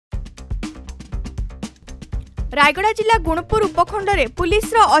रायगड़ा जिला गुणपुर उपखंड में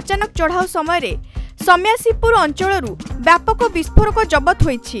पुलिस अचानक चढ़ाऊ समय सम्यासीपुर अंचल व्यापक विस्फोरक जबत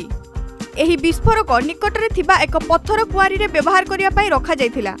होईछि। एही विस्फोरक निकटरे थिबा एक पत्थर कुआरी रे व्यवहार करिया रखा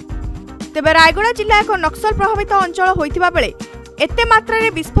जायथिला। तेबे रायगड़ा जिला एक नक्सल प्रभावित अंचल होइथिबा बेले एते मात्रा रे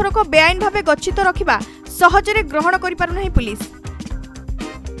विस्फोरक बेआईन भावे गच्छित रखिबा सहजरे ग्रहण करि पारु नाही पुलिस।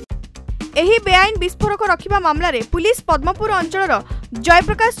 एही बेआईन विस्फोरक रखिबा मामला रे पुलिस पद्मपुर अंचल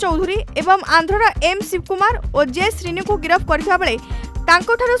जयप्रकाश चौधरी एवं आंध्रर एम शिवकुमार और जे श्रीनु को गिरफ्त करथिबा बेले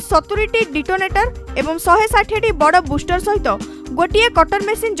तांको ठारू 70टी डिटोनेटर एवं 160टी बड़ बूस्टर सहित गोटिए कटर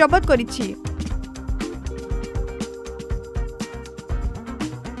मेसिन जबत करिछि।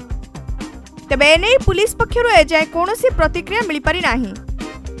 तेबे एने पुलिस पक्षरु एजाय कोनोसी प्रतिक्रिया मिली पारि नाही।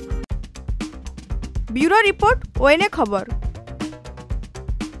 ब्यूरो रिपोर्ट ओएनए खबर।